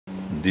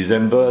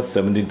December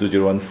 17,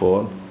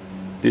 2014,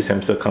 this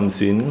hamster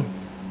comes in,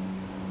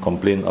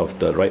 complain of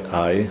the right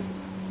eye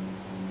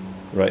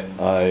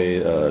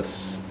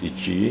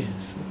itchy,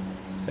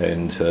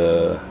 and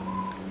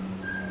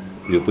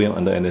we put him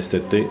under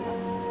anesthetic.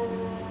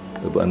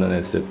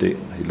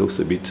 He looks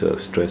a bit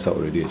stressed out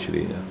already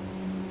actually. Yeah.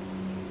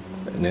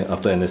 And then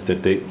after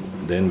anesthetic,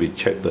 then we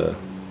check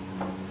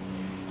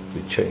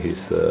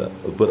his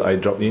put eye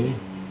drop in.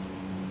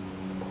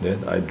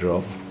 Then eye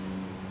drop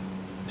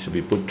should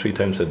be put 3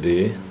 times a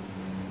day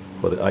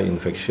for the eye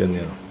infection.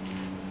 Yeah.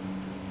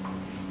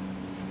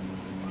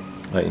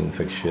 Eye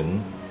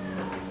infection.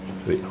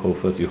 Wait,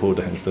 you hold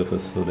the hamster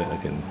first so that I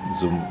can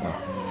zoom.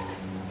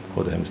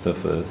 Hold the hamster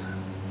first,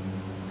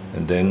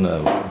 and then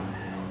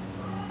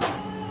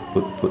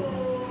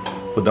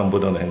put down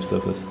the hamster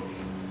first.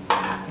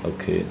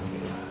 Okay.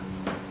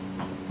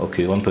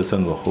 Okay, one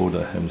person will hold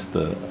the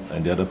hamster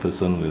and the other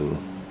person will.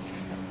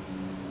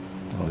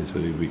 Oh, it's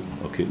very weak.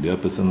 Okay, the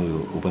other person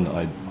will open the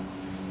eye.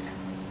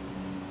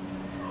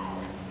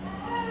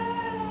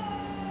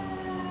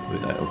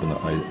 Wait, I open the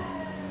eye.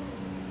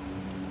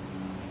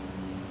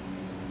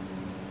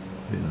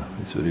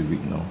 It's very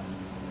weak now.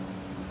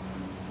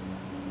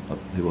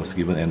 He was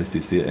given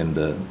anesthesia and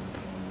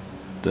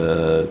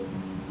the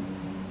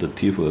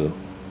teeth were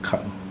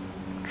cut,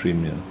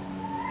 trimmed. Yeah.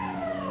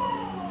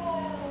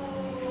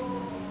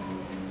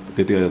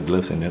 Okay, take your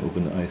gloves and then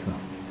open the eyes.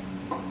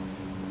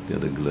 Take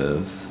the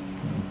gloves.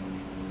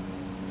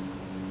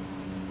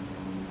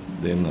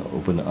 Then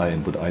open the eye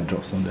and put the eye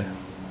drops on there.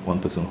 One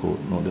person hold,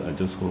 no, I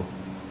just hold.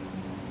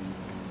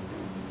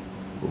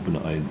 Open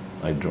the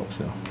eye drops.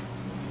 Yeah.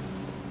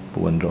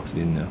 Put 1 drops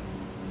in. Yeah.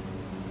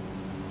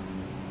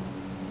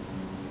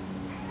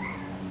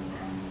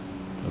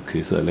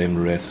 Okay, so I let him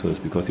rest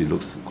first because he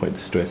looks quite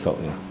stressed out,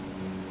 yeah,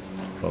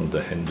 from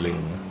the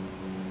handling.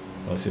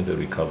 Now seems to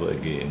recover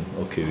again.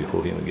 Okay, we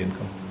hold him again.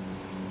 Come,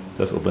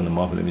 just open the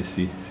mouth. Let me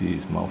see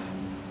his mouth.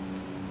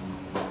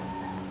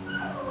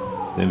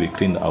 Then we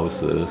clean the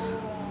ulcers.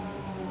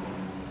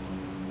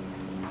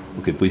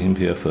 Okay, put him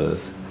here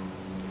first.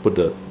 Put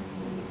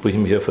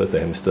him here first, the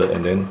hamster,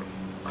 and then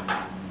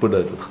put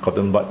the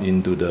cotton bud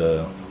into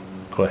the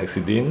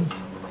chlorhexidine.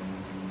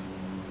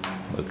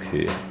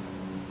 Okay.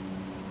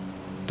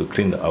 To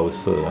clean the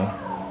ulcer.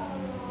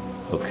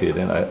 Okay,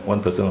 then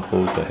one person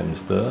holds the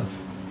hamster,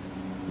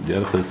 the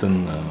other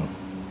person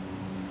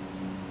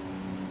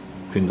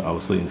clean the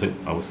ulcer, inside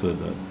ulcer,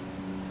 the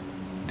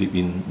deep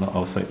in, not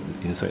outside,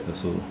 inside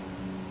also.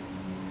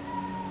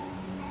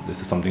 There's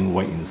something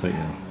white inside.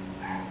 Yeah.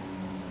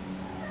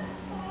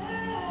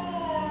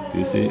 Do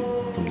you see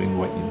something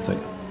white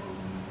inside?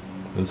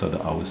 Those are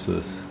the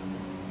ulcers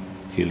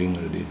healing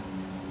already.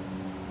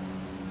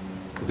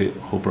 Okay,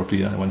 hold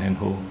properly. One hand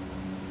hold.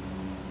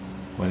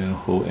 One hand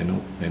hold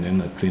and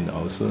then clean the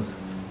ulcers.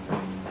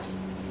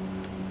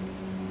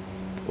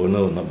 Owner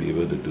will not be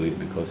able to do it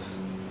because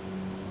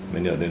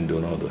many of them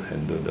don't know how to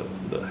handle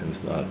the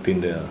hamster.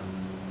 Clean their,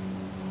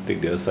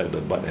 take the other side of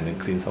the butt and then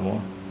clean some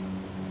more.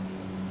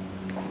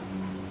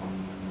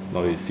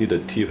 Now you see the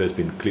teeth has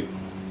been clipped.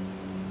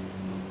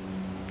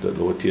 The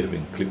lower teeth have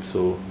been clipped,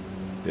 so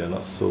they are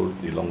not so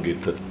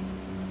elongated.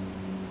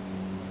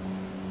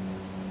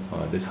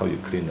 That's how you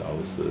clean the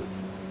ulcers.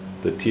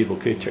 The teeth,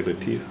 okay, check the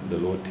teeth, the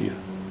lower teeth.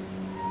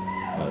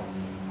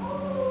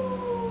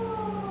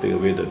 Take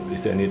away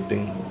is there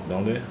anything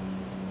down there?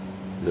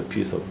 It's a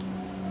piece of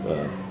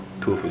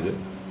tooth, is it?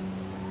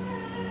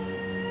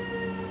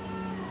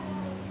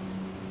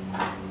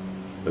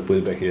 I put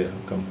it back here,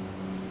 come.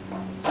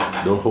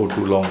 Don't hold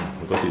too long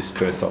because it's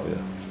stressed out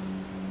here.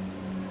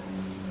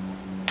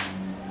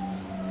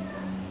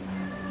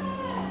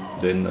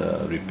 Then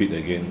repeat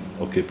again.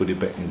 Okay, put it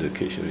back in the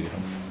cage already.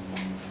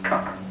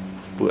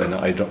 Put an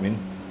eye drop in.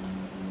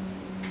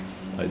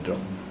 Eye drop.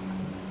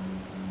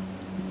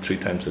 3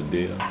 times a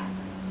day.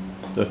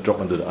 Just drop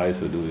under the eyes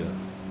will do. Yeah.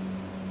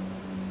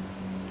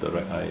 The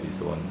right eye is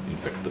the one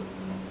infected.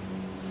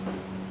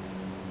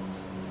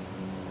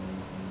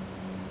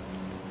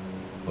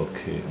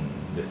 Okay,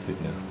 that's it.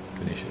 Yeah.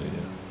 Finish it.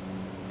 Yeah.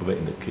 Put back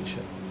in the cage.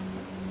 Yeah.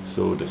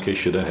 So the cage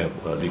shouldn't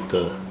have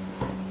litter.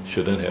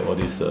 Shouldn't have all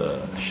these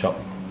sharp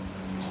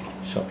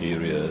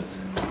areas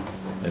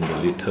and the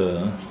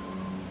litter.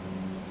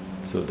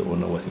 So the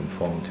owner was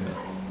informed. Yeah.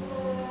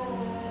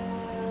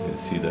 You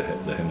see the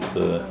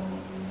hamster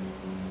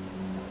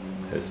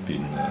has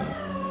been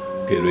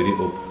ready.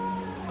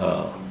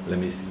 Let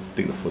me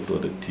take the photo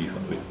of the teeth.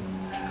 Wait,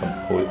 come,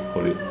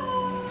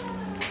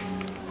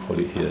 hold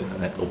it here.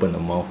 And open the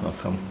mouth.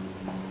 Come,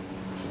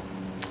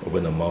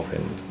 open the mouth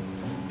and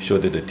show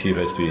that the teeth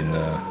has been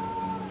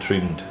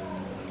trimmed.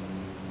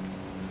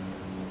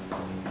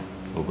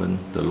 Open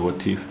the lower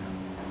teeth.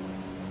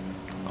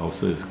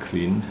 Ulcer is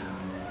cleaned.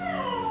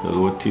 The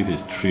lower teeth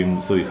is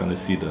trimmed, so you can't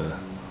see the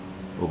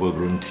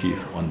overgrown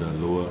teeth on the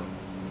lower.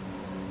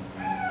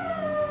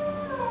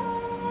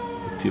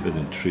 The teeth has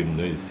been trimmed.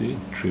 There you see,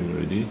 trimmed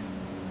already.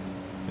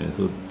 And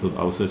so the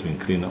ulcer has been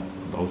cleaned up.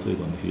 The ulcer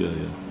is on here.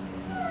 Yeah.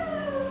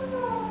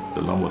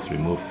 The lump was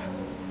removed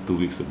 2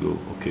 weeks ago.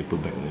 Okay,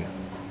 put back there.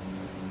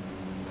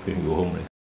 We can go home. Right?